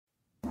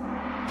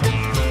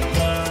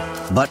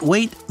But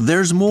wait,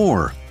 there's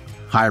more.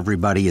 Hi,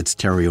 everybody. It's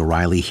Terry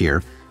O'Reilly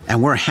here,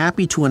 and we're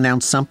happy to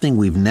announce something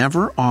we've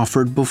never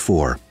offered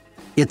before.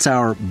 It's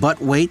our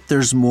But Wait,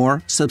 There's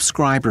More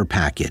subscriber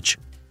package.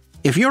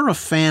 If you're a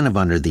fan of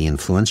Under the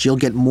Influence, you'll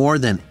get more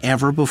than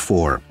ever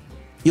before.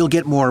 You'll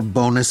get more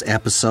bonus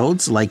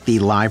episodes like the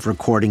live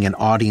recording and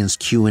audience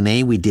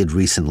Q&A we did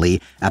recently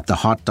at the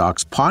Hot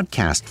Docs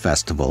Podcast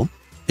Festival,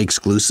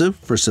 exclusive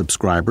for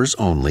subscribers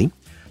only.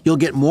 You'll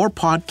get more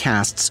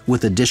podcasts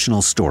with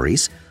additional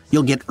stories.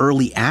 You'll get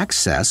early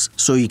access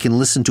so you can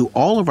listen to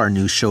all of our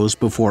new shows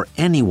before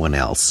anyone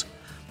else.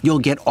 You'll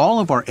get all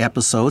of our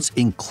episodes,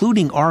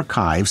 including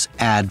archives,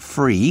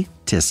 ad-free.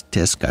 Tisk,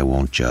 tisk, I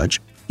won't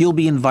judge. You'll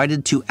be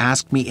invited to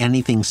Ask Me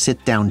Anything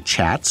sit-down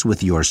chats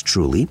with yours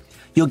truly.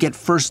 You'll get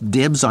first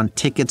dibs on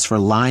tickets for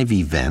live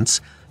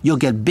events. You'll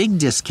get big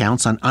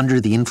discounts on Under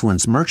the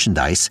Influence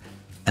merchandise.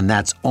 And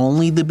that's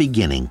only the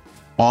beginning,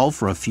 all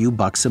for a few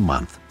bucks a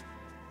month.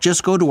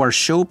 Just go to our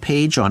show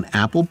page on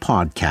Apple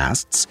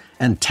Podcasts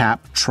and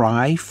tap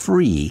Try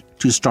Free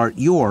to start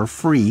your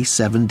free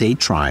 7-day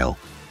trial.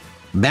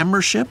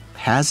 Membership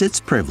has its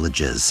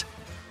privileges.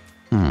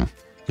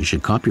 You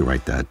should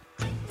copyright that.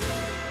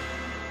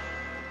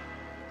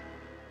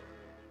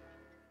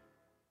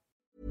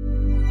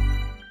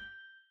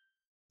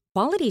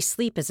 Quality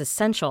sleep is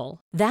essential.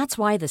 That's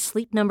why the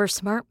Sleep Number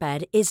Smart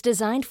Bed is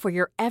designed for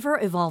your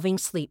ever-evolving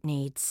sleep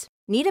needs.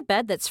 Need a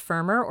bed that's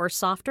firmer or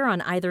softer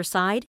on either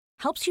side?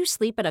 Helps you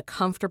sleep at a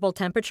comfortable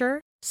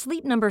temperature?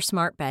 Sleep Number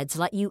Smart Beds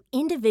let you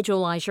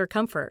individualize your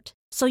comfort,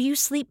 so you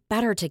sleep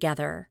better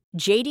together.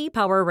 J.D.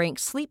 Power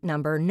ranks Sleep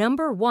Number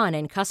number 1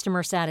 in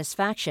customer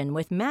satisfaction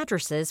with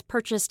mattresses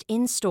purchased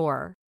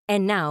in-store.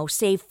 And now,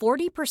 save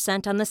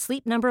 40% on the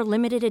Sleep Number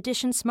Limited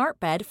Edition Smart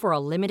Bed for a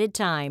limited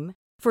time.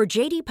 For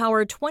J.D.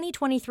 Power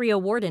 2023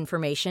 award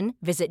information,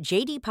 visit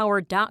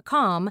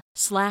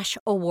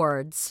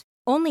jdpower.com/awards.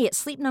 Only at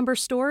Sleep Number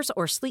stores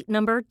or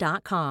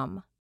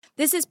sleepnumber.com.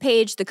 This is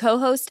Paige, the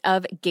co-host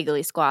of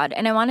Giggly Squad,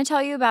 and I want to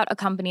tell you about a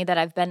company that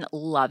I've been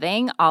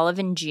loving,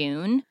 Olive &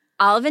 June.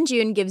 Olive &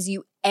 June gives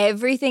you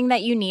everything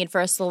that you need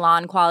for a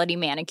salon-quality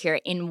manicure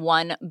in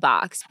one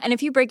box. And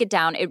if you break it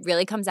down, it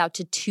really comes out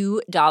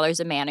to $2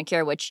 a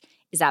manicure, which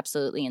is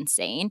absolutely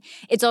insane.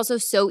 It's also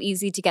so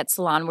easy to get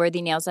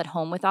salon-worthy nails at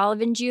home with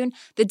Olive & June.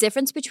 The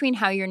difference between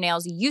how your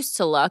nails used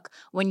to look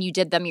when you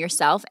did them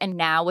yourself and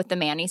now with the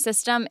Mani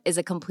system is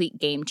a complete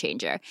game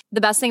changer.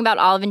 The best thing about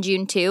Olive &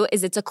 June, too,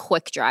 is it's a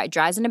quick dry.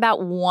 Dries in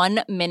about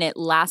 1 minute,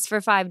 lasts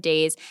for 5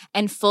 days,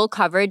 and full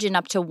coverage in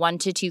up to 1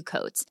 to 2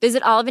 coats.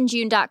 Visit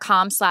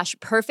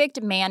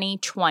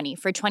oliveandjune.com/perfectmani20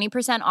 for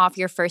 20% off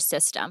your first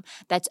system.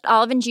 That's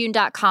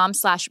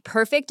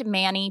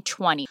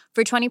oliveandjune.com/perfectmani20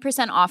 for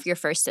 20% off your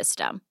first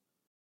system.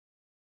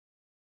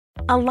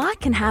 A lot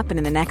can happen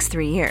in the next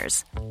 3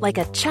 years. Like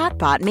a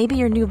chatbot may be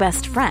your new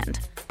best friend.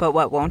 But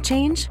what won't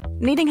change?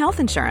 Needing health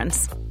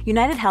insurance.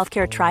 United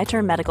Healthcare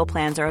Tri-Term Medical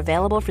Plans are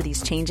available for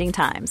these changing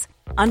times.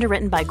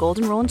 Underwritten by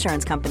Golden Rule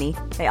Insurance Company,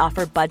 they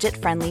offer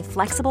budget-friendly,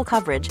 flexible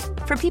coverage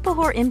for people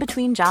who are in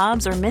between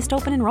jobs or missed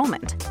open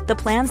enrollment. The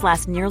plans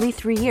last nearly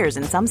 3 years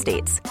in some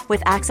states,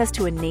 with access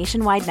to a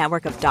nationwide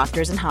network of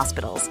doctors and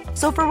hospitals.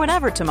 So for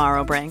whatever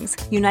tomorrow brings,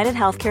 United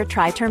Healthcare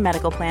Tri-Term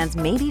Medical Plans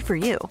may be for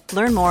you.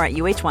 Learn more at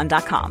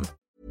uh1.com.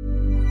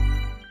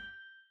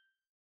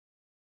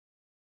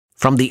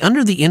 From the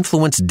Under the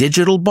Influence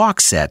digital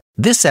box set,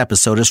 this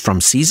episode is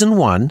from Season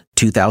 1,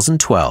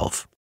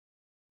 2012.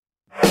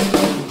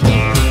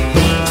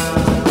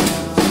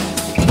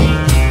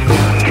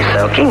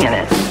 Soaking in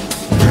it.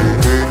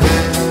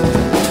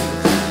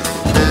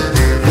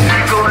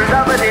 Go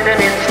love it in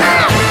an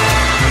instant.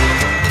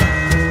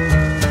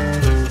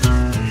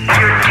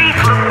 Your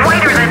teeth look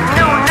whiter than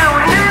new.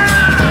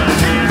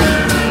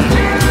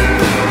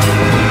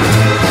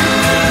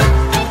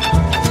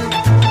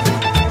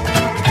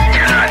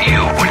 You're not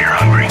you when you're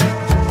hungry.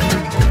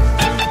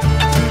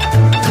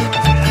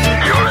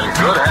 You're in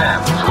good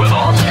hands with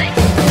Allstate.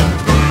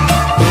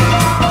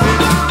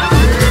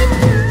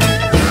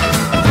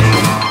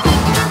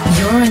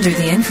 Under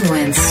the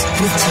Influence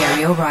with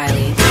Terry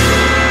O'Reilly.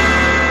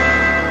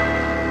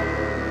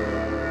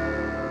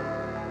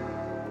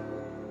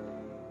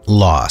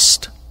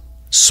 Lost.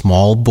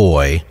 Small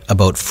boy,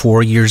 about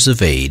 4 years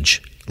of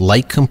age,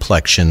 light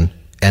complexion,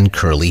 and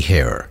curly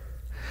hair.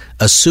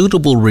 A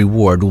suitable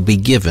reward will be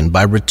given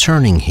by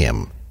returning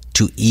him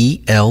to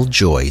E.L.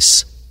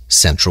 Joyce,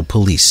 Central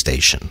Police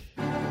Station.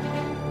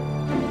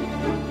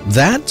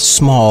 That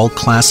small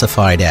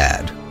classified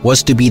ad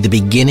was to be the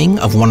beginning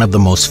of one of the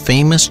most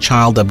famous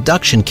child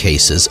abduction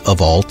cases of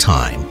all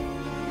time.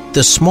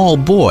 The small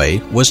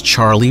boy was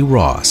Charlie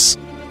Ross,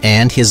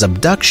 and his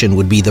abduction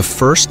would be the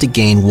first to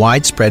gain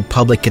widespread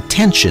public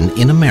attention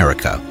in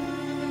America,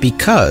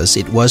 because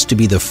it was to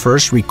be the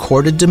first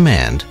recorded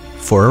demand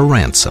for a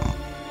ransom.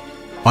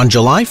 On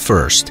July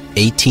 1st,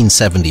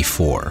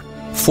 1874,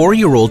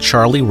 4-year-old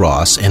Charlie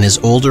Ross and his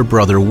older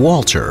brother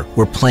Walter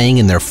were playing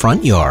in their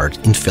front yard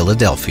in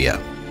Philadelphia.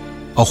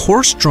 A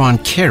horse-drawn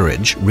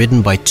carriage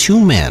ridden by 2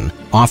 men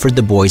offered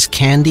the boys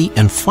candy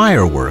and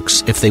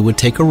fireworks if they would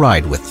take a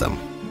ride with them.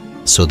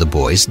 So the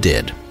boys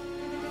did.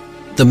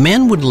 The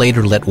men would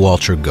later let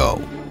Walter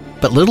go,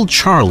 but little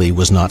Charlie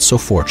was not so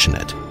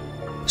fortunate.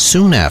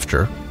 Soon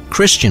after,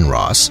 Christian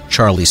Ross,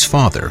 Charlie's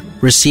father,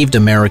 received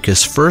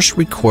America's first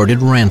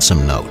recorded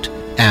ransom note,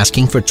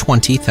 asking for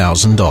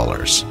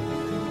 $20,000.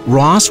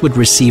 Ross would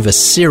receive a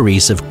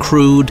series of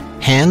crude,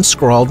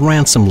 hand-scrawled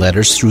ransom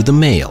letters through the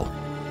mail,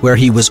 where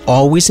he was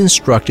always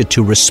instructed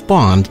to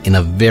respond in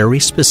a very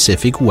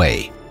specific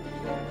way,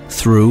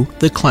 through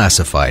the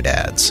classified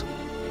ads.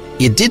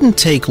 It didn't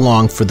take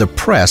long for the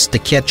press to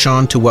catch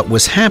on to what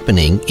was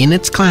happening in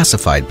its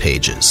classified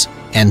pages,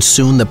 and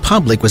soon the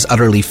public was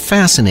utterly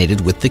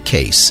fascinated with the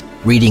case,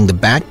 reading the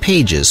back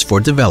pages for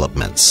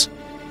developments.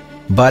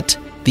 But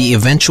the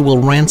eventual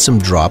ransom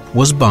drop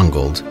was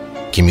bungled,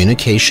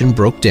 communication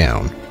broke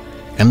down,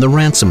 and the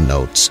ransom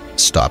notes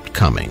stopped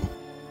coming.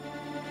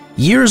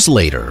 Years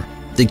later,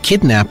 the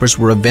kidnappers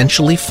were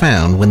eventually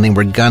found when they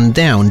were gunned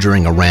down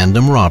during a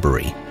random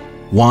robbery.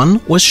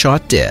 One was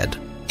shot dead,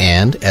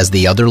 and as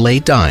the other lay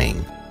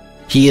dying,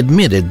 he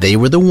admitted they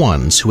were the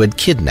ones who had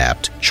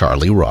kidnapped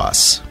Charlie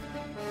Ross.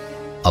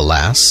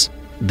 Alas,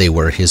 they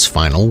were his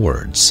final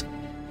words.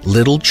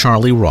 Little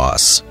Charlie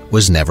Ross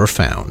was never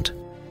found.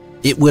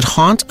 It would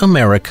haunt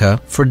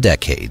America for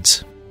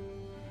decades.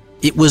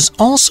 It was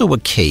also a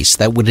case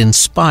that would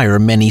inspire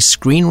many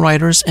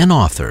screenwriters and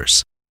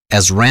authors,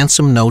 as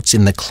ransom notes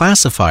in the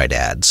classified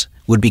ads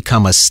would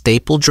become a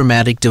staple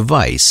dramatic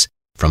device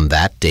from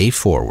that day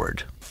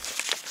forward.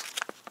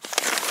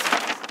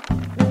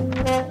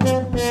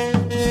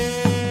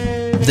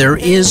 There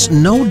is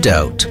no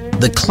doubt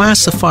the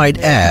classified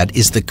ad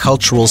is the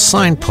cultural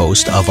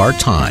signpost of our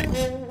time.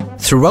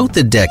 Throughout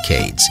the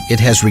decades, it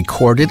has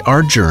recorded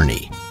our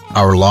journey,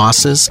 our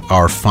losses,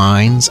 our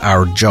finds,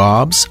 our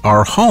jobs,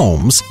 our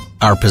homes,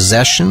 our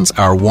possessions,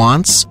 our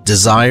wants,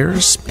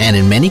 desires, and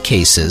in many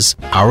cases,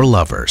 our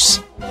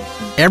lovers.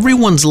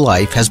 Everyone's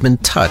life has been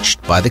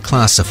touched by the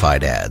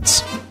classified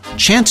ads.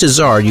 Chances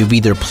are you've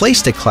either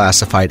placed a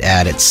classified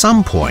ad at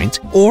some point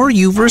or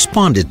you've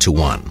responded to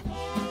one.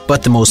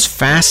 But the most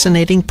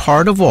fascinating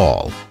part of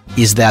all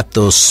is that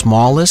those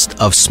smallest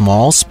of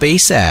small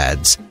space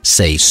ads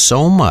say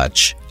so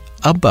much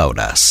about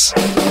us.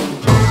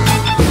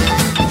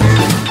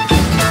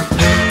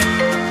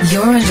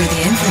 You're under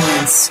the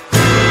influence.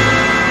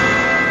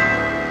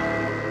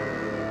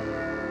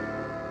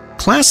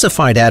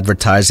 Classified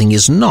advertising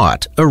is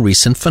not a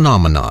recent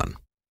phenomenon.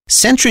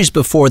 Centuries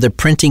before the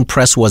printing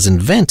press was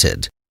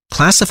invented,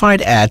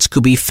 classified ads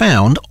could be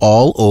found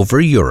all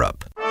over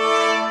Europe.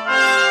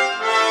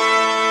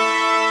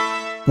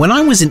 When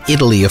I was in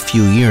Italy a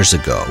few years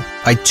ago,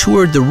 I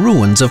toured the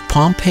ruins of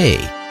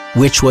Pompeii,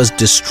 which was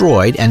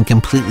destroyed and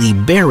completely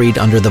buried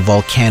under the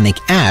volcanic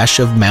ash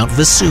of Mount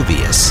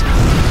Vesuvius.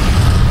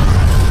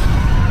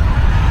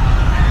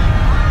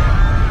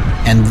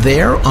 And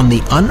there on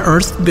the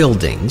unearthed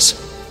buildings,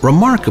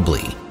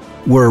 remarkably,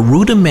 were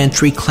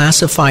rudimentary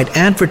classified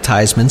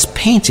advertisements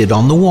painted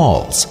on the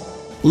walls,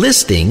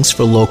 listings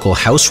for local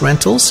house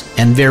rentals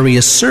and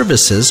various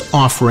services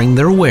offering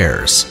their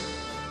wares.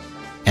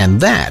 And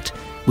that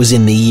was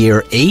in the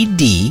year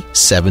AD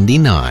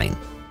 79.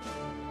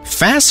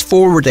 Fast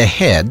forward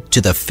ahead to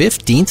the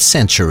 15th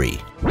century.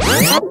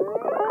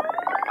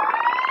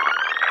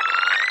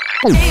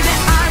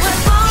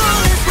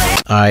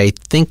 I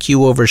think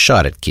you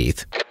overshot it,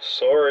 Keith.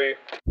 Sorry.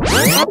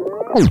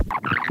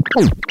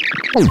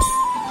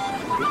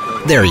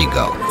 There you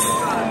go.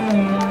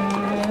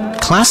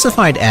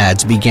 Classified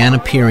ads began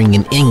appearing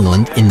in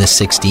England in the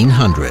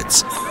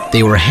 1600s.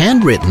 They were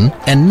handwritten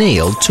and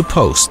nailed to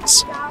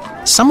posts.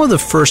 Some of the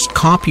first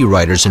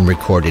copywriters in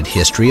recorded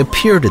history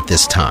appeared at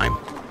this time,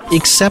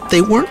 except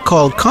they weren't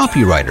called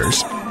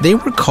copywriters, they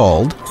were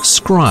called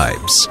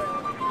scribes.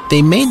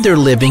 They made their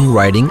living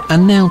writing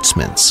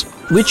announcements,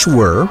 which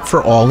were,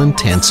 for all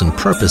intents and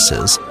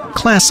purposes,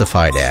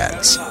 classified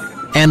ads.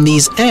 And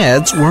these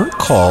ads weren't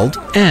called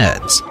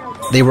ads.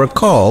 They were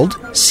called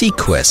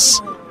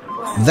sequis.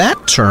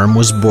 That term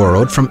was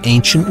borrowed from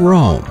ancient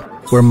Rome,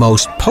 where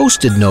most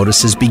posted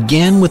notices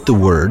began with the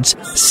words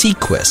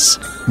sequis,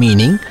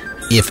 meaning,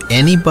 if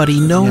anybody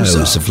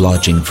knows of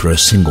lodging for a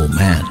single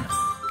man,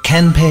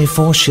 can pay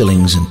 4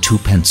 shillings and 2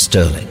 pence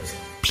sterling.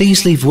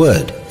 Please leave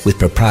word with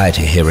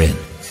proprietor herein.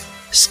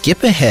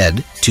 Skip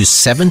ahead to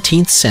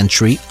 17th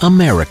century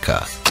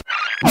America.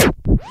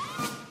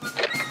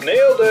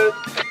 Nailed it.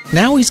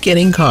 Now he's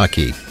getting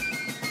cocky.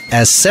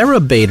 As Sarah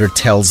Bader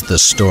tells the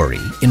story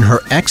in her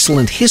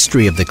excellent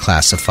history of the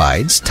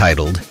classifieds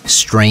titled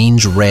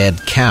Strange Red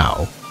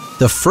Cow,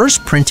 the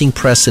first printing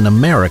press in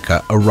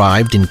America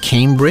arrived in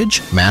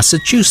Cambridge,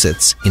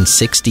 Massachusetts in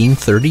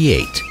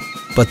 1638.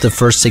 But the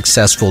first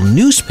successful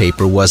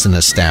newspaper wasn't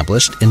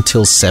established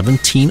until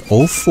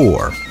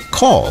 1704,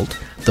 called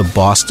the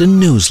Boston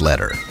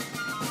Newsletter.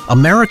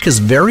 America's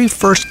very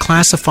first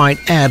classified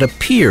ad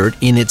appeared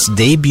in its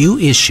debut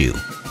issue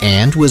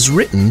and was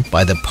written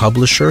by the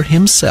publisher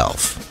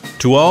himself.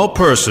 To all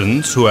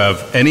persons who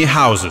have any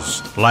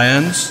houses,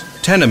 lands,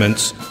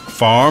 tenements,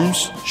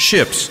 farms,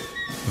 ships,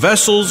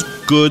 vessels,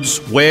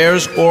 goods,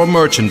 wares, or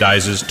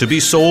merchandises to be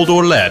sold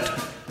or let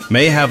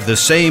may have the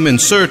same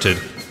inserted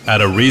at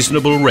a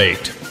reasonable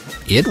rate.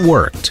 It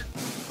worked.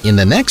 In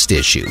the next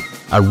issue,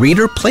 a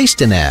reader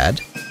placed an ad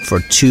for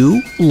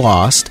 2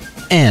 lost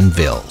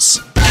anvils.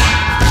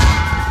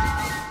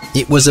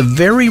 It was a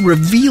very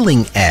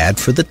revealing ad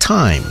for the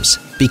times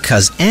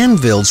because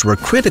anvils were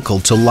critical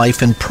to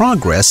life and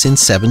progress in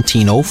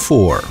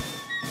 1704.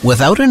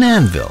 Without an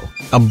anvil,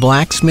 a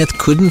blacksmith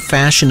couldn't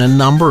fashion a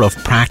number of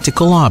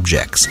practical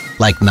objects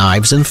like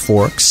knives and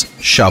forks,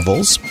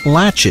 shovels,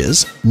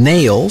 latches,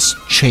 nails,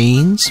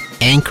 chains,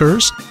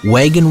 anchors,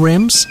 wagon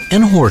rims,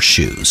 and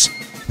horseshoes.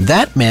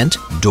 That meant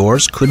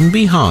doors couldn't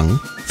be hung,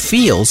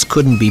 fields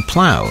couldn't be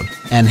plowed,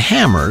 and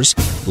hammers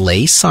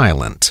lay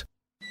silent.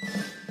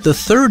 The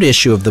third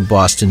issue of the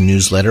Boston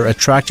newsletter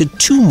attracted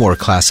 2 more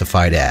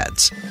classified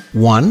ads,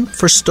 one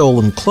for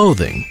stolen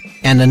clothing,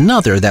 and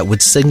another that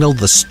would signal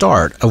the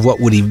start of what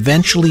would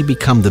eventually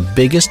become the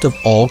biggest of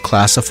all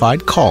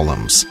classified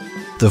columns,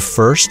 the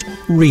first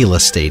real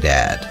estate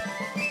ad.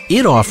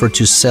 It offered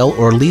to sell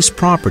or lease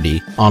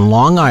property on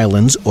Long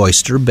Island's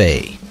Oyster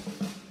Bay.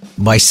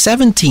 By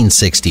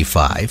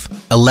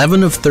 1765,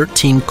 11 of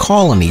 13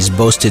 colonies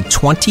boasted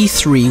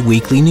 23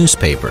 weekly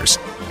newspapers,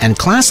 and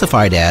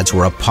classified ads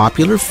were a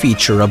popular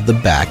feature of the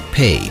back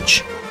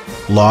page.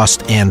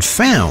 Lost and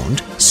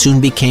Found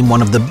soon became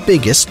one of the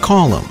biggest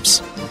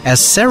columns. As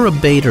Sarah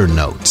Bader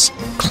notes,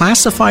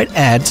 classified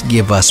ads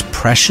give us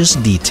precious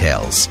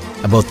details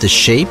about the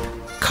shape,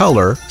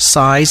 color,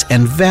 size,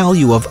 and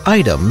value of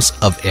items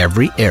of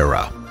every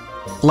era.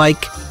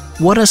 Like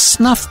what a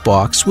snuff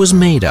box was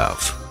made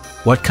of,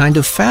 what kind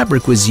of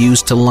fabric was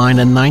used to line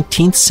a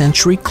 19th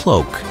century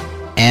cloak,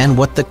 and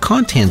what the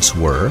contents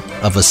were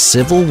of a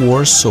Civil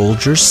War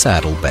soldier's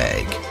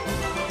saddlebag.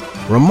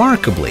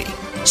 Remarkably,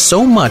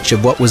 so much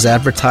of what was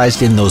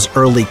advertised in those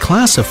early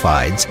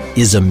classifieds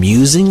is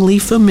amusingly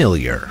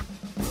familiar.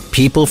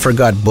 People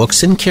forgot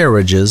books in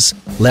carriages,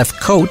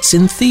 left coats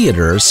in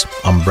theaters,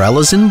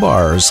 umbrellas in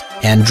bars,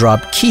 and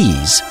dropped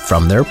keys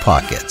from their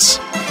pockets.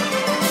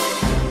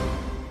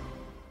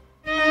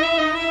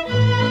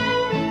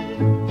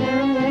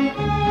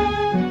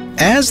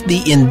 As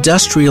the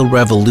Industrial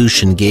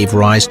Revolution gave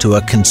rise to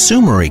a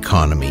consumer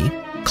economy,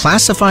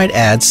 classified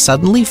ads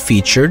suddenly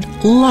featured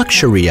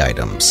luxury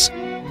items.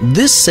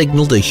 This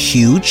signaled a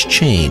huge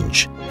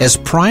change, as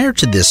prior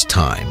to this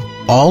time,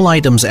 all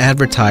items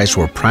advertised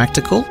were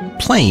practical,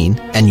 plain,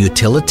 and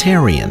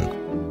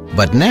utilitarian.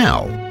 But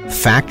now,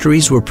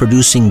 factories were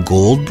producing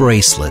gold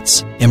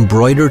bracelets,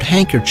 embroidered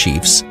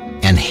handkerchiefs,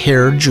 and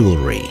hair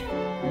jewelry.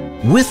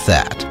 With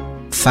that,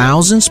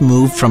 thousands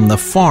moved from the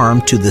farm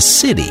to the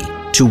city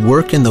to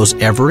work in those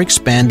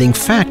ever-expanding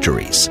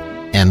factories,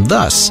 and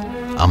thus,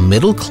 a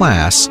middle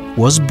class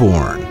was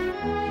born.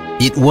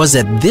 It was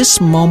at this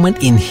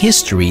moment in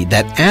history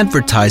that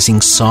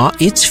advertising saw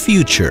its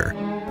future,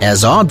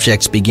 as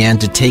objects began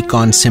to take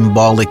on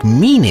symbolic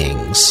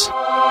meanings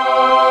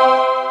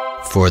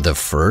for the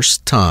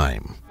first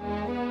time.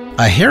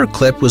 A hair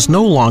clip was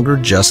no longer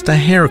just a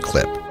hair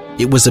clip.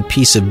 It was a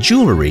piece of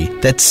jewelry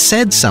that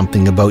said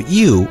something about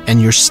you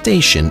and your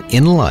station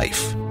in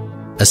life.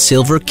 A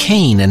silver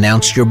cane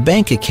announced your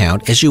bank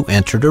account as you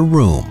entered a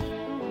room,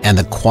 and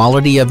the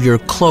quality of your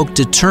cloak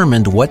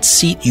determined what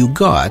seat you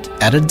got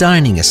at a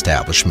dining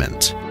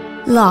establishment.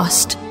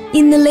 Lost.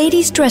 In the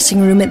ladies' dressing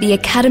room at the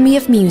Academy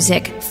of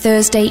Music,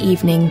 Thursday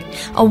evening.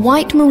 A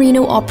white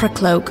merino opera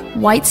cloak,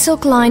 white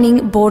silk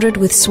lining bordered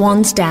with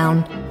swan's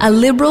down. A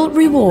liberal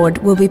reward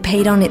will be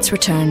paid on its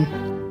return.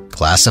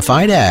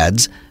 Classified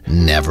ads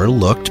never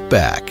looked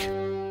back.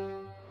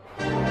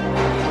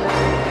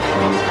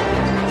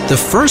 The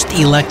first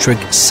electric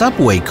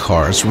subway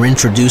cars were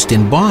introduced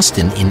in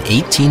Boston in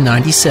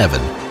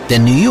 1897,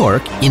 then New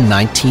York in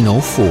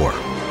 1904.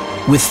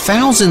 With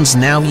thousands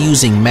now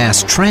using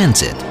mass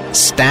transit,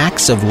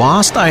 stacks of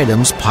lost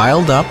items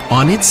piled up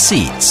on its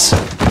seats.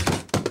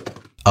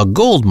 A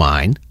gold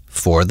mine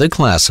for the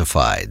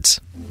classifieds.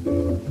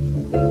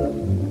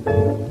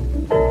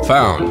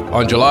 Found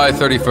on July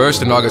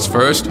 31st and August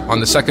 1st on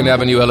the 2nd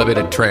Avenue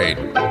elevated train.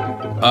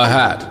 A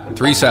hat,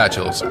 3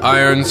 satchels,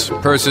 irons,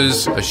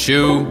 purses, a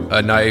shoe,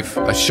 a knife,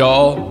 a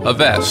shawl, a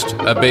vest,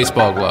 a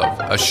baseball glove,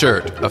 a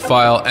shirt, a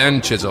file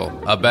and chisel,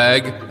 a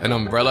bag, an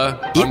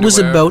umbrella, It was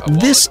about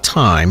this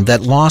time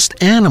that lost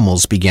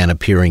animals began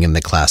appearing in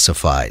the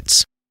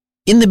classifieds.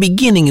 In the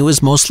beginning, it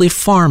was mostly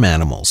farm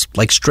animals,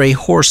 like stray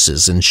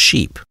horses and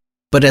sheep.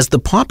 But as the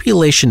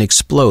population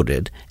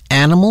exploded,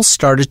 animals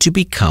started to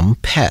become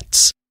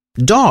pets.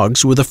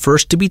 Dogs were the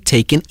first to be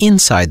taken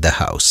inside the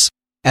house.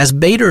 As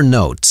Bader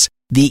notes,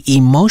 the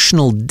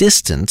emotional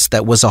distance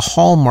that was a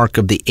hallmark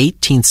of the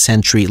 18th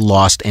century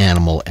lost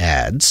animal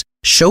ads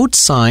showed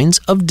signs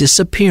of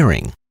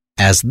disappearing,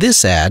 as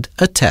this ad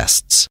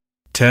attests.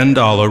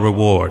 $10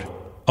 reward.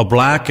 A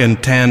black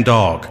and tan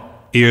dog,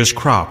 ears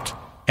cropped,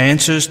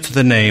 answers to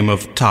the name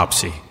of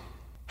Topsy.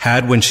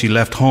 Had when she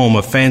left home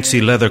a fancy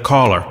leather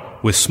collar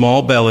with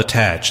small bell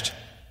attached.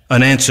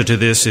 An answer to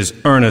this is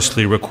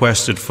earnestly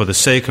requested for the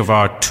sake of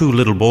our 2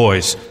 little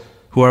boys,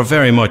 who are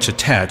very much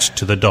attached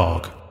to the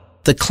dog.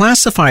 The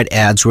classified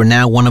ads were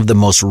now one of the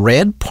most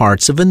read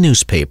parts of a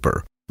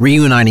newspaper,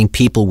 reuniting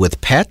people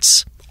with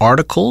pets,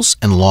 articles,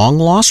 and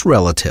long-lost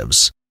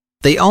relatives.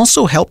 They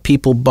also helped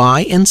people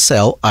buy and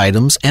sell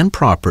items and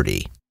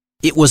property.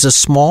 It was a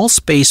small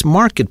space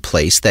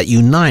marketplace that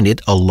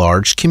united a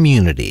large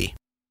community.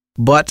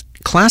 But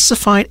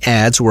classified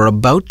ads were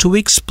about to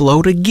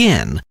explode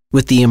again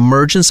with the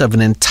emergence of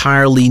an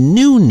entirely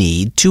new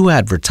need to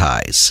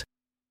advertise: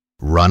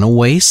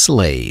 runaway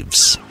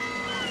slaves.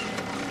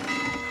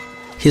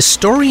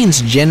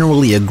 Historians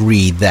generally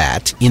agree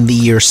that, in the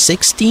year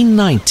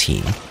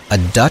 1619, a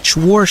Dutch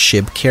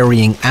warship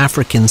carrying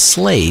African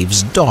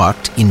slaves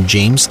docked in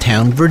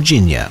Jamestown,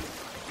 Virginia.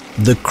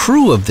 The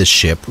crew of the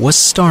ship was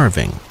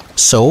starving,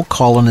 so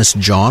colonist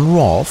John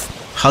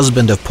Rolfe,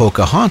 husband of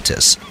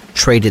Pocahontas,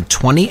 traded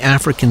 20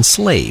 African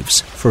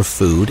slaves for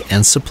food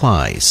and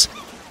supplies.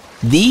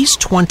 These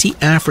 20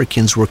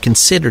 Africans were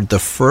considered the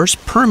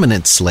first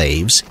permanent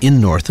slaves in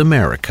North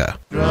America.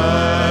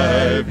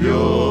 Drive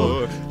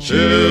your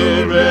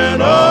children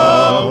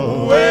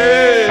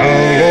away.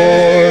 Our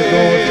Lord,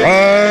 don't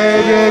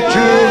drive your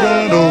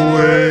children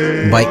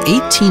away. By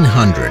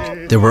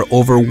 1800, there were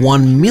over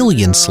 1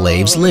 million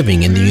slaves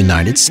living in the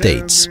United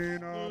States.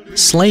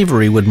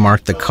 Slavery would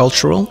mark the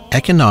cultural,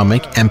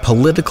 economic, and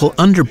political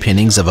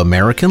underpinnings of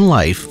American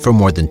life for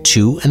more than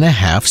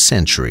 2.5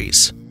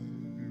 centuries.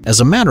 As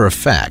a matter of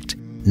fact,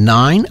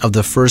 9 of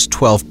the first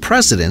 12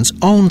 presidents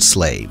owned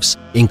slaves,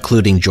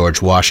 including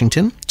George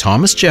Washington,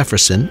 Thomas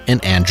Jefferson,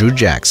 and Andrew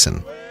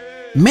Jackson.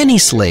 Many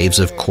slaves,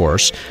 of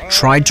course,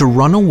 tried to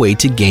run away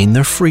to gain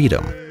their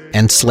freedom,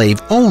 and slave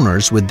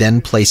owners would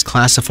then place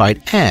classified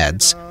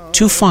ads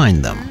to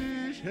find them.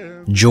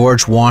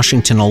 George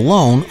Washington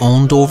alone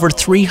owned over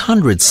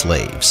 300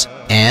 slaves,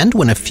 and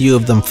when a few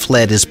of them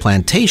fled his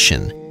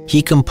plantation,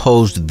 he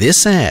composed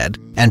this ad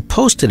and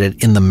posted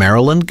it in the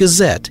Maryland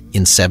Gazette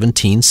in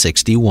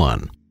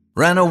 1761.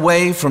 Ran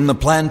away from the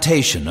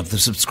plantation of the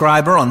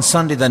subscriber on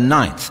Sunday the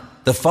 9th.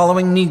 The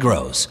following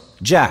Negroes: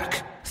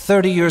 Jack,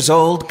 30 years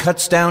old,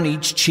 cuts down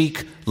each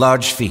cheek,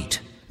 large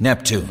feet.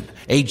 Neptune,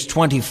 age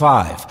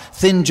 25,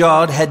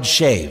 thin-jawed, head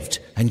shaved.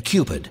 And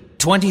Cupid,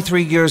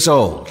 23 years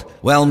old,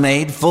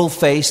 well-made,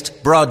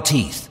 full-faced, broad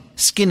teeth,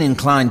 skin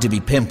inclined to be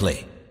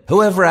pimply.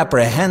 Whoever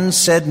apprehends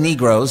said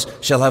Negroes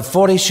shall have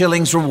 40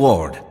 shillings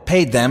reward,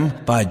 paid them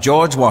by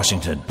George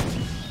Washington.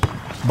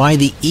 By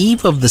the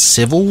eve of the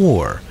Civil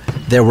War,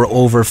 there were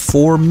over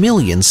 4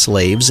 million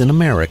slaves in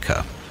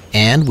America,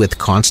 and with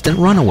constant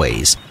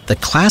runaways, the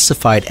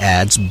classified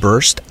ads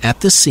burst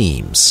at the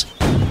seams.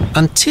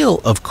 Until,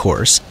 of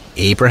course,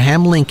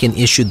 Abraham Lincoln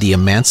issued the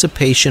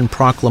Emancipation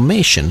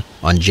Proclamation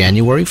on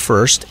January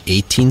 1st,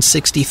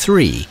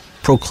 1863,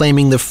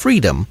 proclaiming the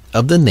freedom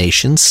of the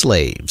nation's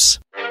slaves.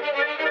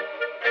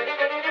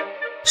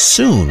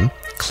 Soon,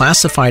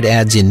 classified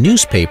ads in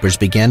newspapers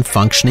began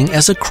functioning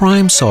as a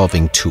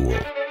crime-solving tool,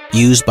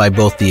 used by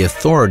both the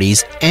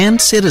authorities and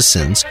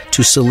citizens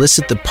to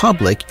solicit the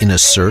public in a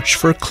search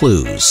for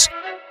clues.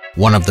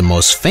 One of the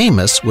most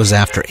famous was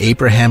after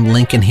Abraham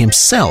Lincoln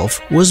himself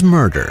was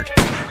murdered.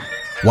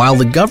 While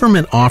the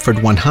government offered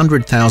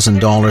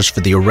 $100,000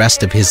 for the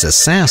arrest of his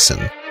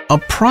assassin, a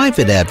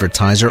private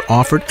advertiser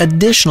offered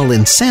additional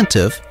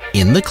incentive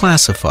in the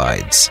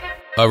classifieds.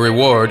 A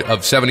reward of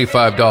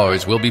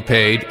 $75 will be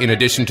paid in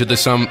addition to the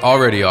sum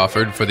already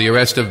offered for the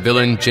arrest of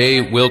villain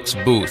J. Wilkes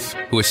Booth,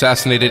 who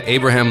assassinated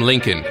Abraham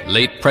Lincoln,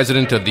 late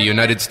President of the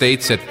United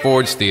States, at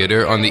Ford's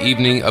Theater on the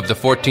evening of the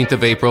 14th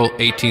of April,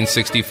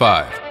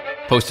 1865.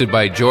 Posted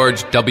by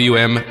George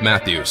W.M.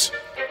 Matthews.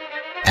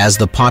 As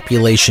the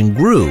population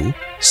grew,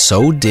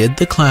 so did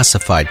the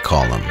classified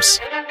columns.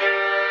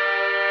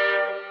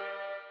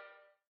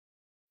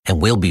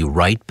 And we'll be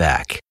right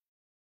back.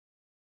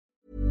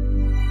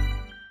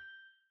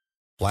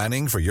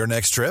 Planning for your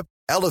next trip?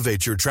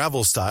 Elevate your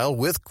travel style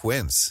with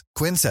Quince.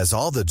 Quince has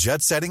all the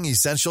jet-setting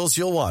essentials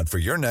you'll want for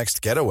your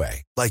next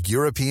getaway, like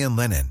European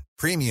linen,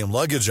 premium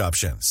luggage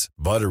options,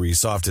 buttery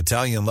soft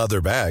Italian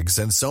leather bags,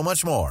 and so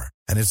much more.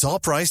 And it's all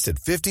priced at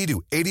 50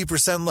 to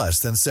 80% less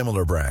than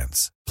similar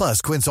brands. Plus,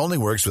 Quince only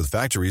works with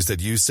factories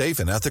that use safe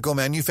and ethical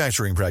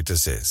manufacturing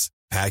practices.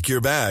 Pack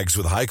your bags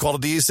with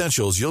high-quality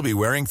essentials you'll be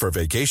wearing for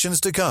vacations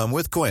to come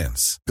with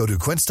Quince. Go to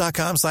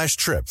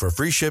quince.com/trip for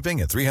free shipping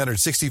and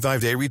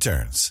 365-day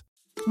returns.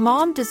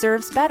 Mom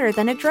deserves better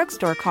than a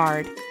drugstore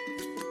card.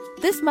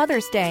 This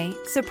Mother's Day,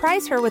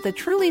 surprise her with a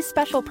truly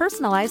special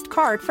personalized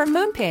card from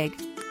Moonpig.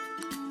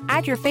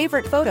 Add your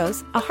favorite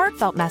photos, a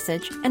heartfelt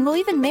message, and we'll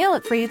even mail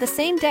it for you the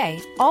same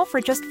day, all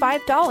for just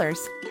 $5.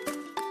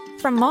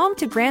 From mom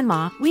to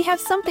grandma, we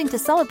have something to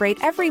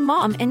celebrate every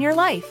mom in your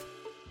life.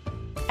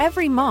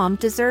 Every mom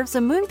deserves a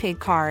Moonpig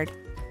card.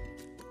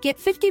 Get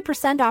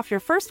 50% off your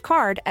first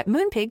card at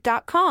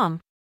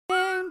Moonpig.com.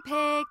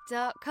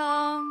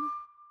 Moonpig.com.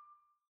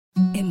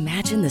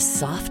 Imagine the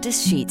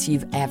softest sheets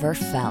you've ever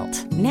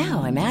felt.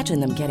 Now imagine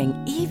them getting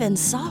even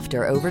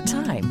softer over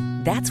time.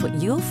 That's what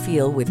you'll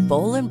feel with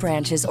Boll &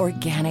 Branch's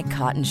organic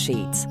cotton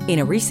sheets. In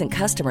a recent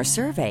customer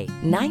survey,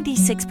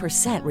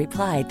 96%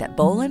 replied that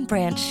Boll &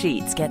 Branch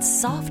sheets get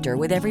softer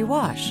with every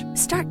wash.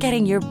 Start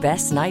getting your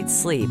best night's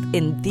sleep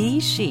in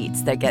these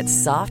sheets that get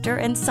softer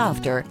and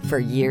softer for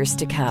years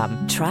to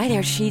come. Try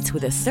their sheets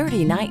with a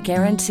 30-night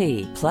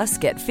guarantee. Plus,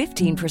 get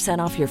 15%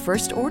 off your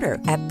first order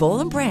at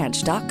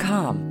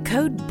bollandbranch.com.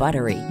 Code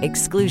BUTTERY.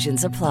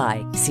 Exclusions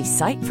apply. See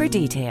site for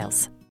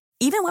details.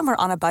 Even when we're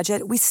on a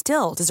budget, we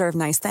still deserve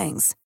nice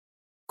things.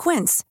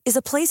 Quince is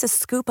a place to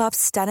scoop up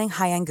stunning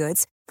high-end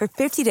goods for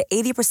 50 to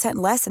 80%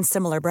 less than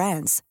similar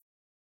brands.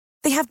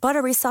 They have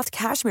buttery soft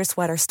cashmere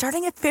sweaters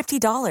starting at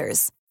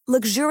 $50,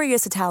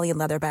 luxurious Italian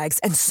leather bags,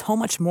 and so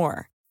much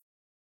more.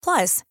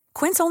 Plus,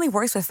 Quince only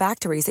works with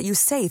factories that use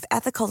safe,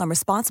 ethical, and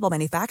responsible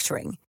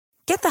manufacturing.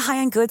 Get the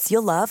high-end goods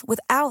you'll love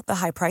without the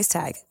high price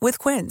tag with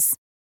Quince.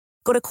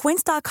 Go to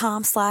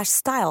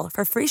quince.com/style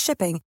for free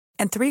shipping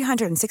and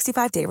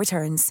 365-day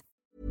returns.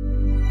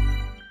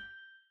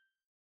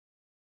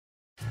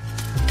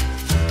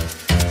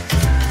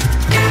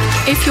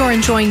 If you're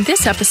enjoying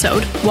this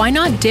episode, why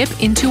not dip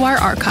into our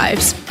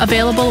archives,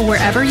 available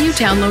wherever you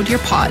download your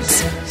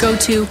pods. Go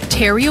to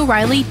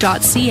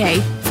terryoreilly.ca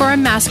for a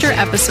master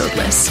episode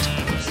list.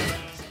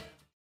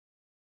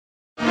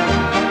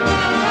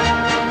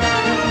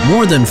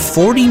 More than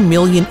 40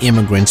 million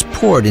immigrants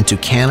poured into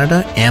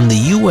Canada and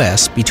the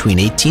U.S. between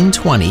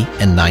 1820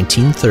 and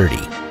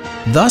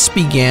 1930. Thus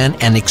began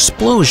an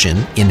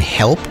explosion in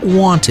help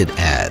wanted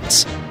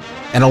ads.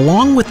 And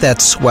along with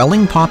that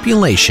swelling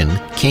population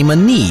came a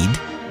need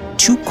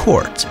to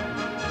court.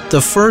 The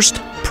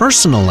first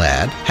personal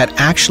ad had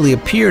actually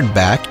appeared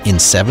back in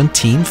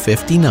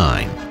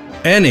 1759.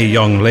 Any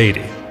young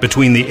lady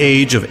between the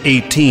age of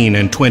 18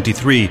 and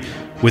 23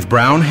 with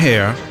brown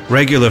hair,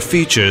 regular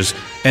features,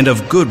 and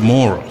of good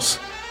morals.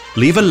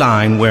 Leave a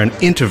line where an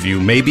interview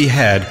may be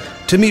had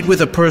to meet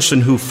with a person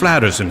who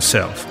flatters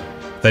himself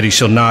that he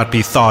shall not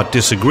be thought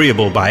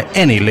disagreeable by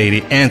any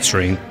lady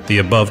answering the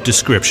above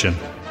description.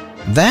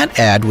 That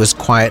ad was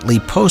quietly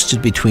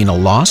posted between a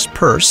lost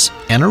purse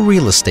and a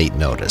real estate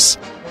notice,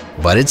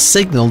 but it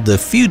signaled the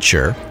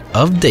future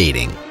of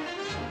dating.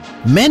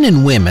 Men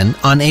and women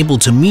unable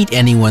to meet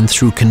anyone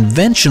through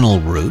conventional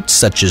routes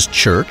such as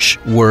church,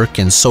 work,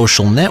 and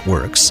social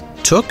networks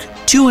took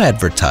to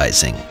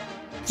advertising.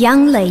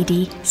 Young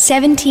lady,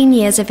 17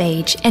 years of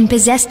age and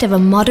possessed of a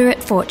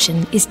moderate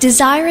fortune, is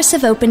desirous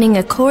of opening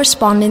a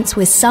correspondence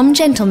with some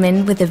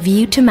gentleman with a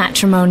view to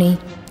matrimony.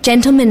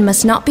 Gentlemen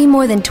must not be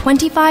more than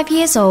 25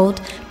 years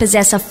old,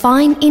 possess a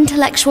fine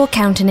intellectual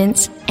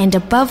countenance, and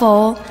above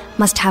all,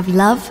 must have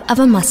love of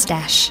a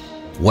mustache.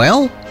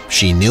 Well,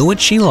 she knew what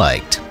she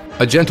liked.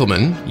 A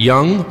gentleman,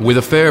 young, with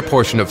a fair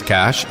portion of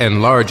cash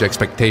and large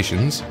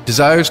expectations,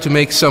 desires to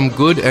make some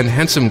good and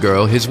handsome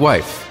girl his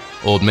wife.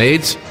 Old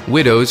maids,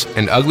 widows,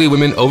 and ugly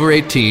women over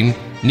 18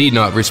 need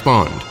not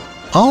respond.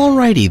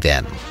 Alrighty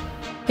then.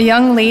 A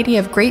young lady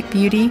of great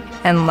beauty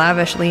and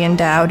lavishly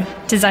endowed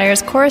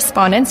desires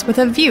correspondence with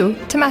a view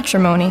to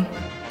matrimony.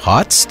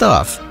 Hot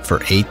stuff for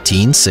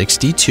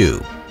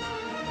 1862.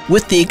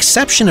 With the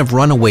exception of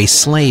runaway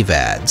slave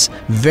ads,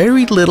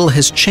 very little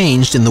has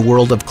changed in the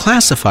world of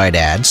classified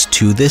ads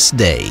to this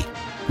day.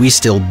 We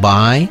still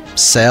buy,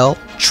 sell,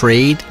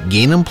 trade,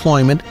 gain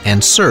employment,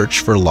 and search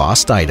for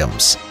lost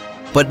items.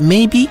 But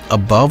maybe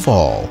above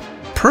all,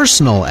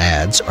 personal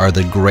ads are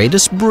the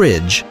greatest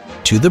bridge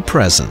to the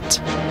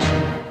present.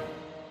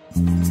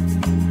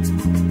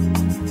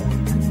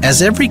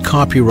 As every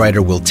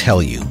copywriter will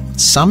tell you,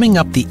 summing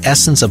up the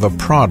essence of a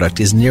product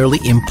is nearly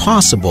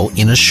impossible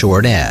in a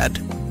short ad.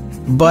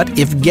 But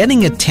if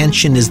getting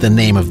attention is the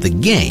name of the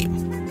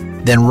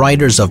game, then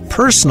writers of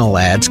personal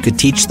ads could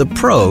teach the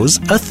pros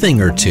a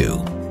thing or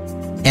two.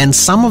 And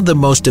some of the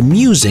most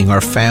amusing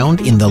are found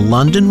in the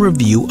London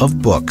Review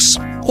of Books,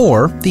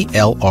 or the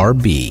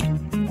LRB.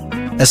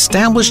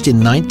 Established in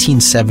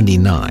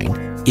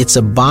 1979, it's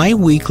a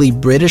bi-weekly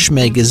British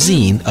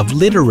magazine of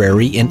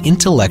literary and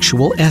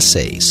intellectual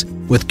essays,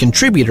 with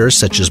contributors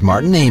such as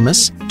Martin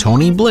Amis,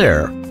 Tony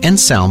Blair, and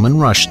Salman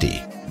Rushdie.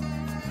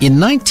 In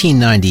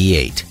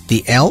 1998,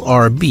 the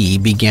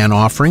LRB began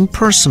offering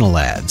personal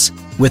ads,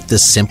 with the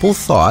simple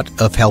thought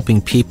of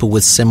helping people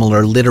with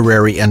similar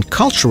literary and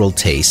cultural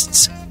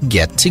tastes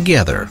get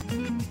together.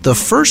 The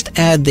first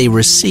ad they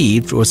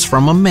received was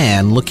from a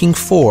man looking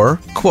for,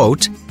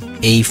 quote,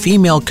 a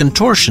female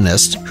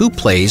contortionist who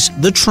plays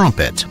the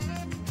trumpet.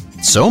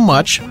 So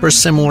much for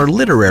similar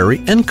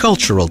literary and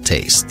cultural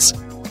tastes.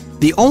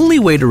 The only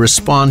way to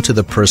respond to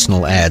the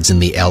personal ads in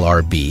the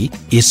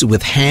LRB is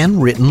with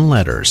handwritten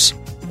letters,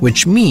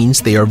 which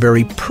means they are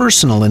very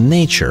personal in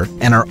nature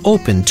and are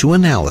open to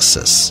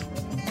analysis.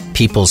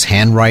 People's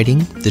handwriting,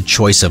 the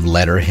choice of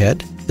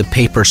letterhead, the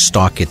paper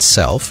stock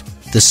itself,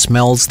 the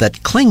smells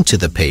that cling to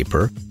the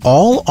paper,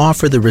 all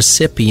offer the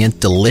recipient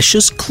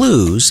delicious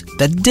clues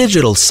that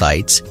digital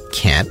sites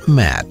can't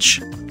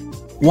match.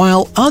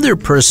 While other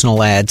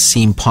personal ads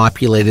seem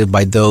populated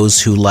by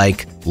those who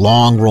like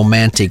long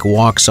romantic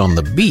walks on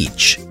the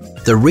beach,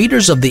 the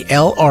readers of the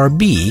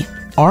LRB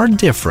are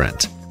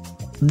different.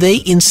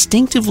 they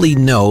instinctively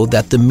know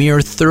that the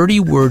mere 30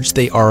 words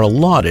they are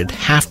allotted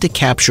have to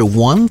capture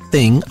one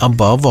thing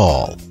above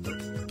all: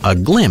 a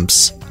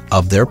glimpse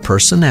of their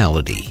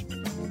personality.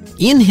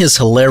 In his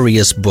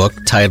hilarious book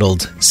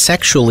titled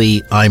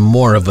Sexually, I'm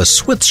More of a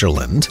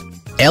Switzerland,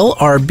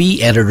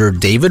 LRB editor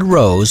David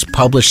Rose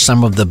published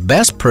some of the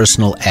best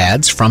personal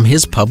ads from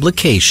his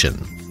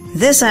publication.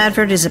 This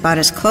advert is about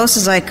as close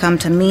as I come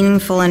to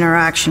meaningful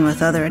interaction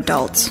with other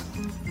adults.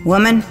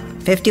 Woman,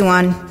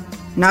 51,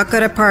 not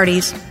good at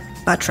parties,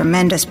 but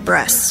tremendous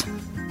breasts.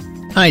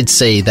 I'd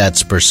say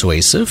that's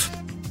persuasive.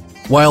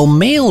 While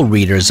male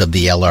readers of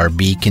the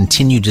LRB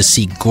continue to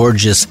seek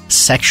gorgeous,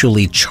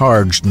 sexually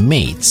charged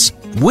mates,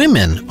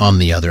 women, on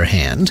the other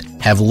hand,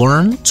 have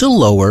learned to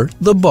lower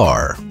the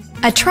bar.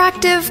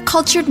 Attractive,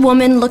 cultured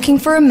woman looking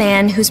for a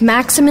man whose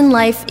maxim in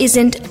life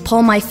isn't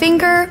pull my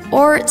finger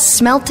or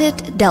smelt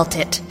it, dealt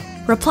it.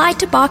 Reply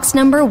to box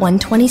number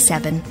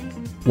 127.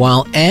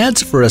 While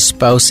ads for a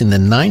spouse in the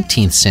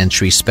 19th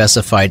century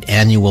specified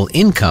annual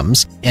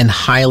incomes and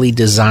highly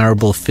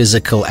desirable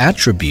physical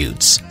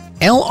attributes,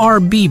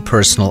 LRB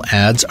personal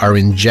ads are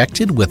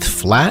injected with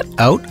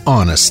flat-out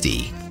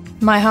honesty.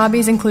 My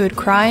hobbies include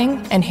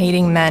crying and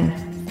hating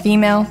men.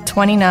 Female,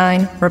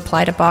 29,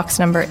 reply to box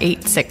number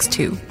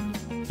 862.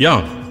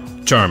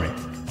 Young, charming,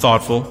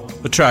 thoughtful,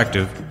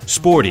 attractive,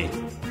 sporty,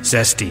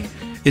 zesty,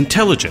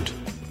 intelligent.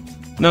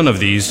 None of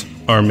these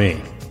are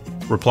me.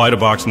 Reply to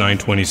box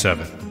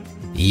 927.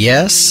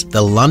 Yes,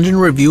 the London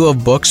Review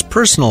of Books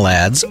personal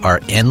ads are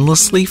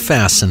endlessly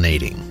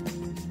fascinating.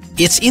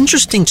 It's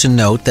interesting to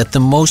note that the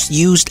most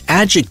used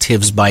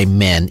adjectives by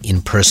men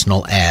in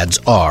personal ads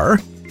are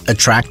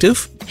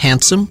attractive,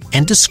 handsome,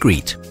 and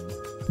discreet.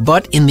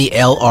 But in the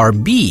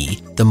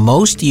LRB, the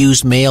most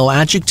used male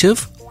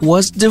adjective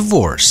was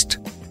divorced.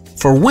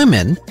 For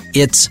women,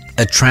 it's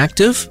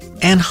attractive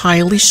and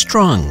highly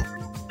strung.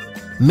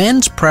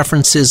 Men's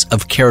preferences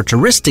of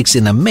characteristics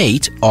in a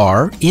mate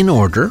are, in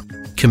order,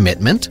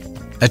 commitment,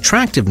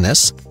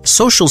 attractiveness,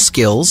 social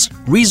skills,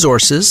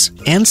 resources,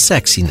 and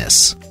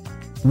sexiness.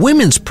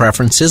 Women's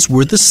preferences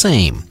were the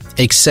same,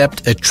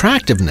 except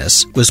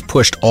attractiveness was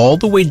pushed all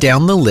the way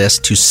down the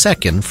list to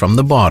second from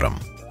the bottom.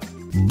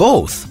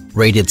 Both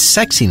rated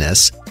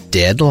sexiness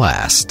dead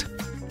last.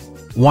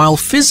 While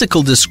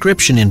physical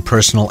description in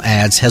personal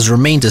ads has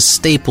remained a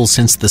staple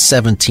since the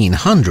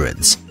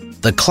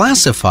 1700s, the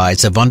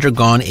classifieds have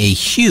undergone a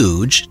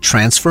huge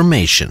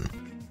transformation,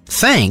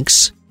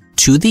 thanks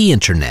to the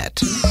internet.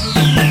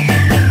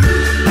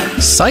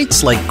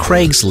 Sites like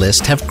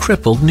Craigslist have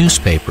crippled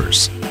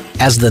newspapers.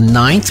 As the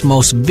 9th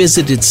most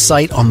visited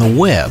site on the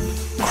web,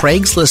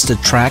 Craigslist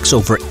attracts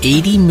over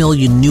 80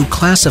 million new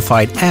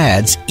classified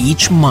ads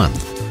each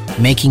month,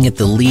 making it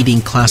the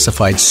leading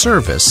classified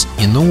service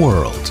in the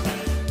world.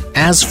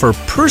 As for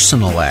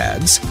personal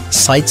ads,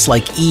 sites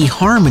like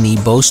eHarmony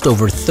boast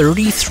over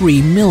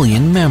 33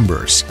 million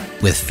members,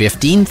 with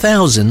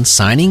 15,000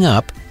 signing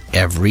up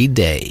every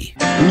day.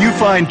 When you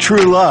find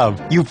true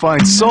love, you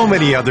find so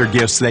many other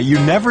gifts that you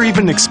never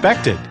even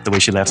expected. The way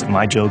she laughs at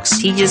my jokes.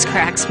 She just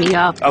cracks me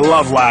up. I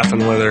love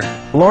laughing with her.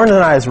 Lauren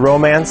and I's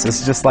romance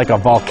is just like a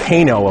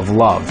volcano of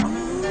love.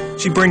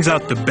 She brings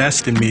out the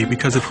best in me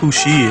because of who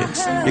she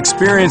is.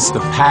 Experience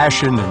the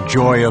passion and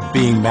joy of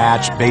being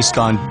matched based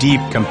on deep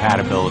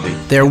compatibility.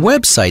 Their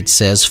website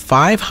says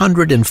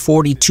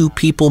 542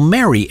 people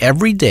marry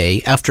every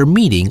day after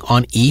meeting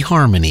on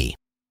eHarmony.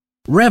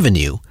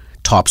 Revenue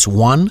tops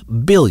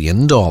 $1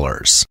 billion.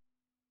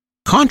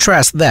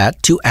 Contrast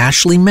that to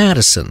Ashley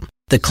Madison,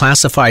 the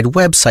classified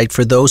website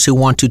for those who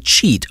want to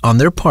cheat on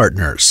their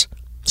partners.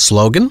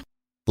 Slogan: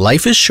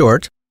 life is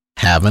short,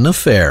 have an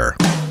affair.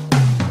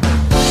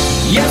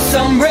 Yes,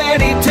 I'm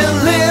ready to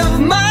live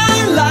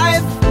my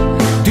life,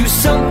 do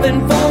something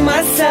for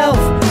myself,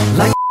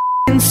 like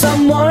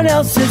someone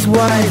else's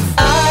wife.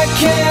 I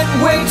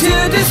can't wait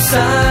to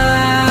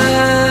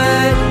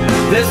decide.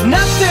 There's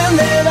nothing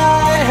that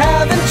I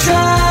haven't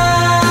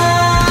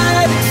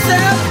tried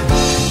except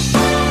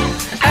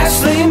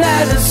Ashley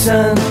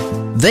Madison.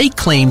 They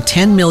claim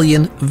 10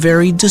 million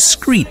very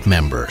discreet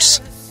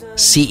members.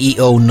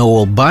 CEO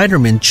Noel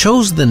Biderman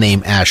chose the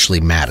name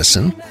Ashley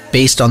Madison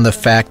based on the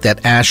fact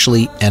that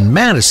Ashley and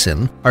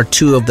Madison are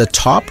two of the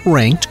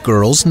top-ranked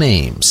girls'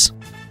 names.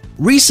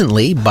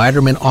 Recently,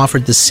 Biderman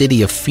offered the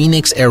city of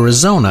Phoenix,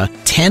 Arizona,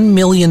 $10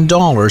 million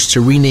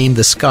to rename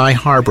the Sky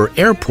Harbor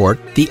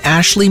Airport the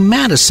Ashley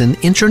Madison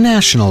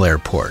International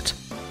Airport.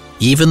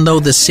 Even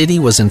though the city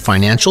was in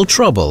financial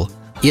trouble,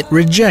 it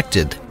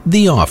rejected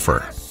the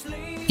offer.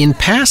 In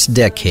past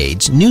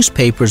decades,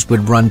 newspapers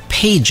would run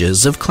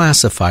pages of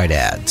classified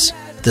ads.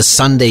 The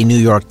Sunday New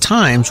York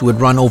Times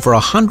would run over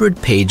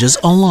 100 pages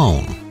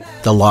alone.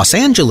 The Los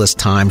Angeles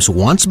Times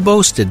once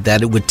boasted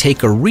that it would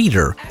take a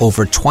reader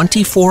over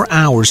 24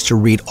 hours to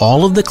read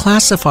all of the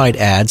classified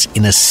ads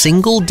in a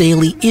single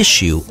daily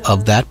issue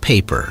of that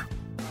paper.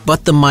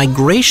 But the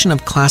migration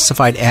of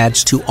classified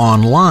ads to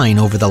online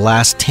over the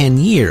last 10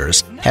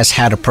 years has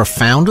had a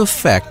profound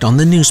effect on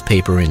the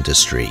newspaper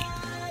industry.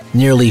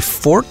 Nearly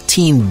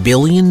 $14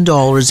 billion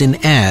in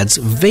ads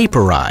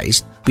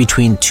vaporized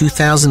between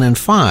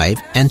 2005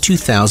 and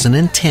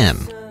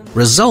 2010,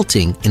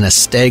 resulting in a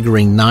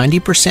staggering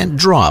 90%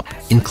 drop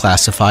in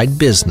classified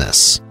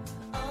business.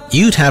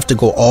 You'd have to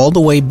go all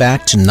the way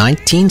back to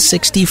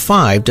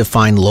 1965 to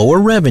find lower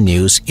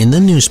revenues in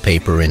the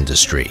newspaper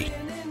industry.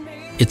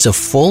 It's a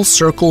full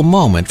circle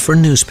moment for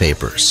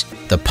newspapers,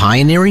 the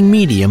pioneering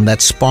medium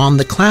that spawned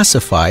the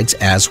classifieds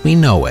as we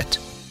know it.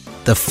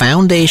 The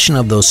foundation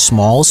of those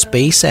small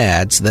space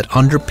ads that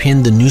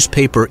underpinned the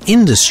newspaper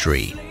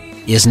industry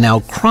is now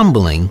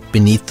crumbling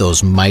beneath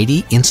those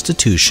mighty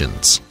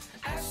institutions.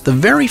 The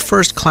very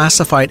first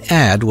classified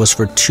ad was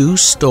for 2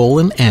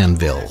 stolen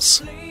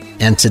anvils.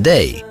 And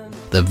today,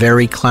 the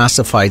very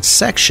classified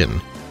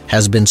section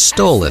has been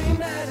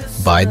stolen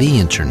by the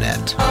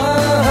internet.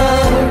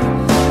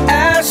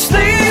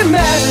 Ashley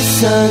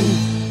Madison.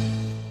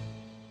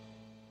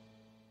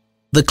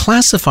 The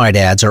classified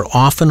ads are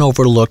often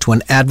overlooked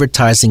when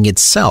advertising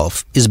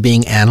itself is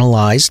being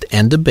analyzed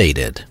and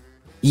debated.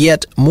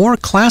 Yet, more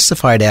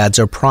classified ads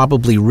are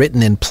probably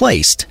written and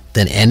placed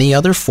than any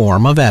other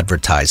form of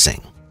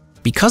advertising.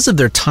 Because of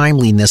their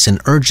timeliness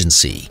and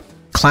urgency,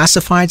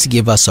 classifieds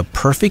give us a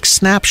perfect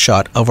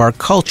snapshot of our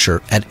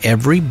culture at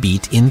every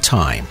beat in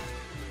time.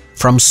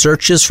 From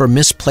searches for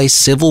misplaced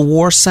Civil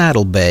War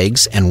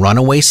saddlebags and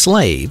runaway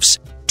slaves,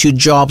 to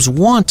jobs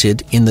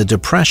wanted in the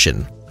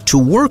Depression, to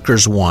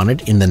workers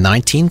wanted in the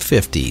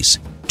 1950s,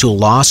 to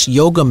lost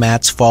yoga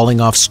mats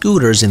falling off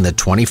scooters in the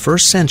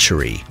 21st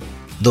century,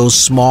 those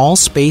small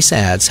space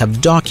ads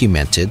have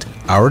documented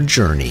our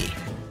journey.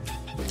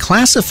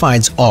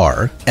 Classifieds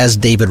are, as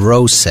David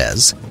Rose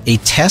says, a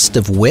test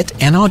of wit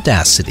and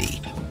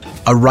audacity.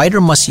 A writer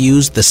must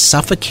use the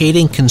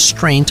suffocating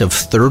constraint of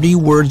 30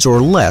 words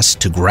or less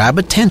to grab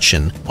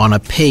attention on a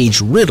page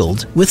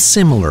riddled with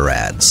similar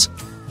ads.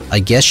 I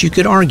guess you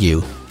could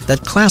argue that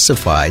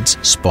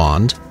classifieds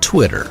spawned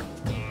Twitter.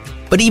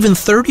 But even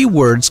 30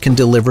 words can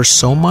deliver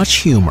so much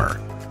humor,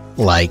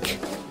 like,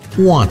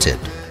 wanted,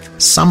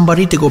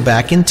 somebody to go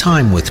back in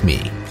time with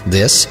me.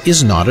 This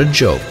is not a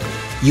joke.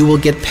 You will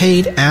get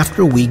paid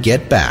after we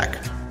get back.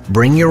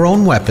 Bring your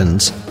own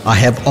weapons. I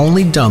have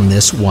only done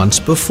this once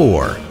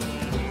before.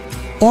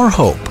 Or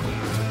hope.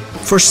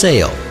 For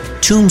sale,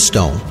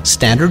 tombstone,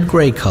 standard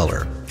gray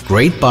color.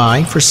 Great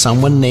buy for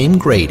someone named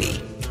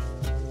Grady.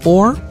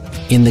 Or,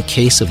 in the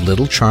case of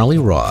little Charlie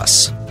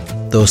Ross,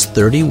 those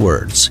 30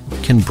 words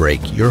can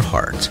break your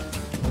heart.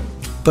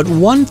 But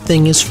one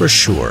thing is for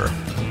sure.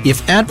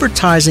 If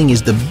advertising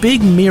is the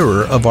big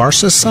mirror of our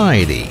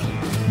society,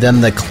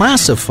 then the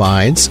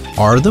classifieds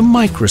are the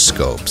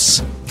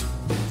microscopes.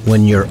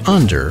 When you're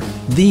under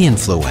the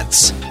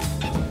influence.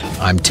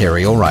 I'm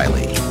Terry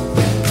O'Reilly.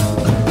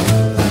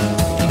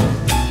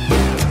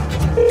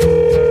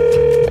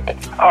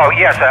 Oh,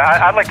 yes,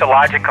 I'd like to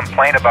lodge a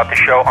complaint about the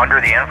show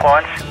Under the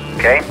Influence,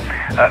 okay?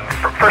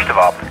 First of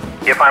all,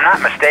 if I'm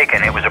not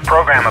mistaken, it was a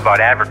program about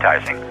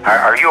advertising.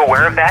 Are you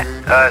aware of that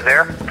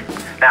there?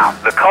 Now,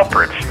 the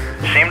culprits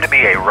seem to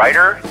be a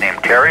writer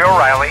named Terry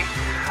O'Reilly,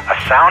 a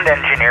sound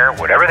engineer,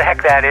 whatever the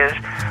heck that is,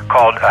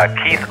 called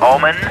Keith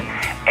Ullman,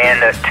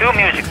 and 2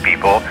 music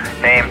people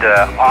named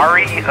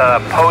Ari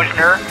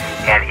Posner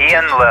and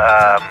Ian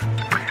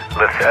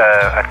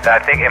I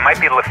think it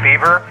might be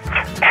Lefevre,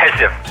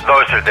 as if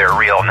those are their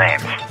real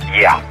names.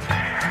 Yeah.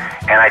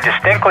 And I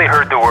distinctly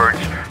heard the words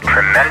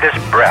tremendous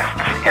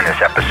breasts in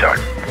this episode,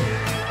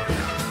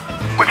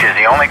 which is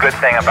the only good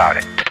thing about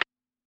it.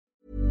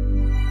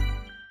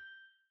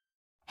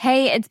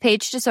 Hey, it's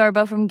Paige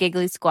DeSorbo from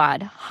Giggly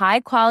Squad.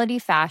 High quality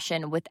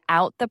fashion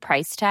without the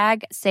price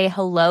tag. Say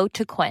hello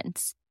to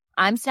Quince.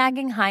 I'm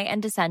snagging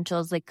high-end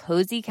essentials like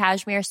cozy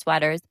cashmere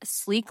sweaters,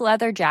 sleek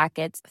leather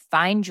jackets,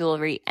 fine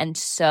jewelry, and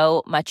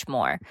so much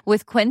more.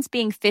 With Quince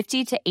being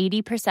 50 to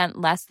 80%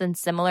 less than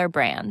similar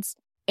brands.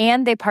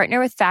 And they partner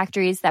with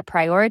factories that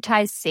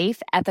prioritize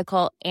safe,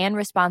 ethical, and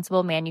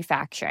responsible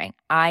manufacturing.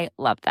 I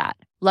love that.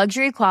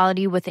 Luxury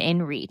quality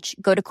within reach.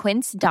 Go to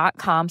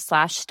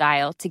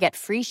quince.com/style to get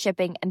free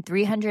shipping and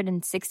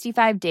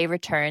 365-day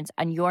returns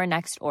on your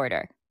next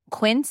order.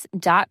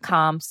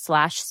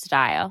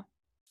 Quince.com/style.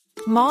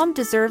 Mom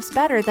deserves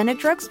better than a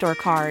drugstore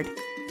card.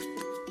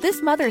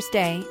 This Mother's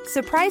Day,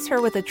 surprise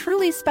her with a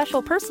truly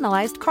special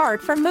personalized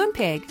card from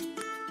Moonpig.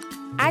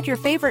 Add your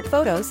favorite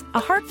photos, a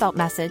heartfelt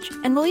message,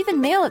 and we'll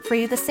even mail it for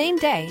you the same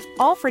day,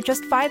 all for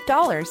just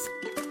 $5.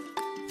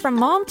 From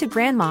mom to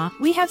grandma,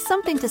 we have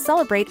something to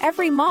celebrate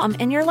every mom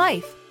in your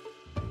life.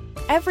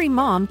 Every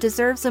mom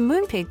deserves a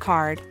Moonpig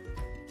card.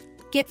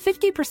 Get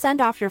 50%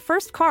 off your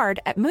first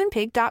card at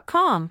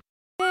Moonpig.com.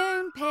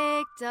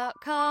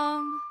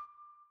 Moonpig.com.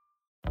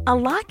 A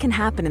lot can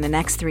happen in the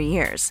next 3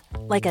 years.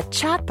 Like a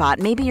chatbot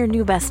may be your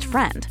new best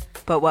friend.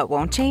 But what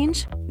won't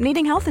change?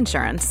 Needing health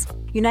insurance.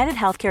 United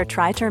Healthcare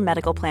Tri-Term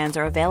Medical Plans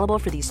are available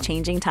for these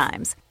changing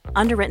times.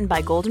 Underwritten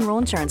by Golden Rule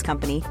Insurance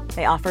Company,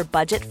 they offer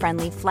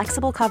budget-friendly,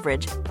 flexible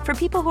coverage for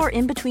people who are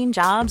in between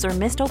jobs or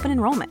missed open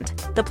enrollment.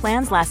 The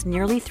plans last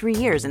nearly 3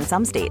 years in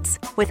some states,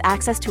 with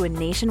access to a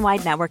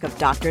nationwide network of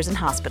doctors and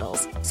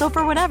hospitals. So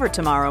for whatever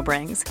tomorrow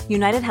brings,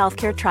 United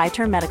Healthcare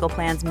Tri-Term Medical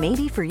Plans may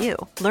be for you.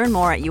 Learn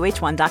more at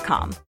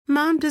uh1.com.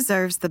 Mom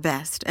deserves the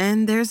best,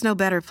 and there's no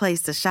better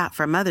place to shop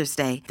for Mother's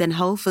Day than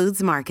Whole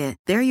Foods Market.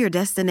 They're your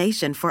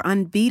destination for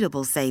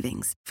unbeatable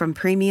savings, from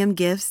premium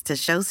gifts to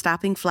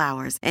show-stopping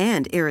flowers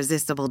and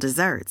irresistible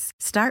desserts.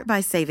 Start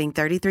by saving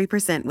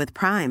 33% with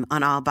Prime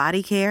on all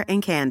body care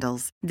and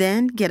candles.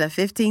 Then get a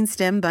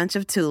 15-stem bunch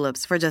of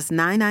tulips for just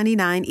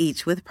 $9.99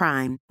 each with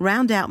Prime.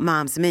 Round out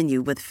Mom's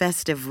menu with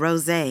festive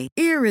rosé,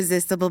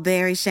 irresistible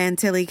berry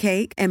chantilly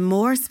cake, and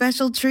more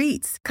special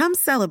treats. Come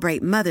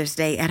celebrate Mother's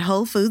Day at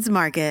Whole Foods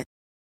Market.